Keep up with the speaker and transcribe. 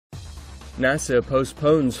NASA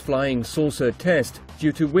postpones flying saucer test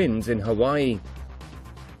due to winds in Hawaii.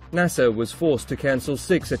 NASA was forced to cancel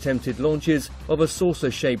 6 attempted launches of a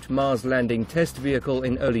saucer-shaped Mars landing test vehicle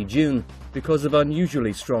in early June because of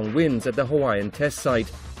unusually strong winds at the Hawaiian test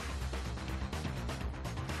site.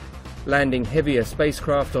 Landing heavier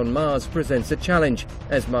spacecraft on Mars presents a challenge,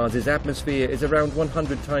 as Mars's atmosphere is around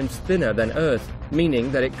 100 times thinner than Earth,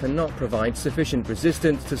 meaning that it cannot provide sufficient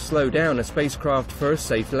resistance to slow down a spacecraft for a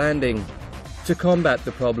safe landing. To combat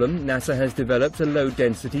the problem, NASA has developed a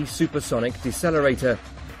Low-Density Supersonic Decelerator,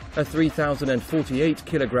 a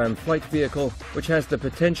 3,048-kilogram flight vehicle which has the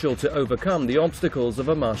potential to overcome the obstacles of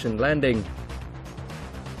a Martian landing.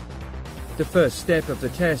 The first step of the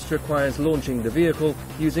test requires launching the vehicle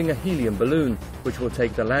using a helium balloon, which will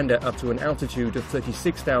take the lander up to an altitude of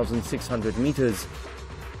 36,600 meters.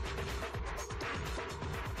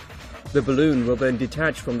 The balloon will then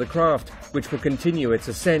detach from the craft, which will continue its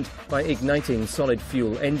ascent by igniting solid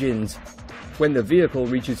fuel engines. When the vehicle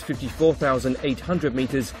reaches 54,800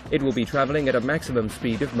 meters, it will be traveling at a maximum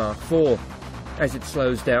speed of Mach 4. As it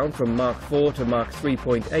slows down from Mach 4 to Mach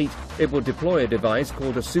 3.8, it will deploy a device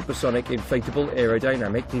called a supersonic inflatable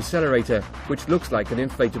aerodynamic decelerator, which looks like an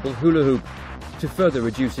inflatable hula hoop, to further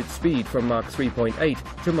reduce its speed from Mach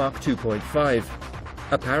 3.8 to Mach 2.5.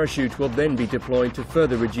 A parachute will then be deployed to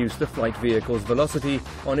further reduce the flight vehicle's velocity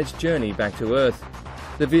on its journey back to Earth.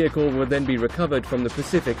 The vehicle will then be recovered from the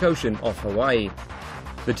Pacific Ocean off Hawaii.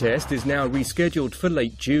 The test is now rescheduled for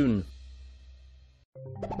late June.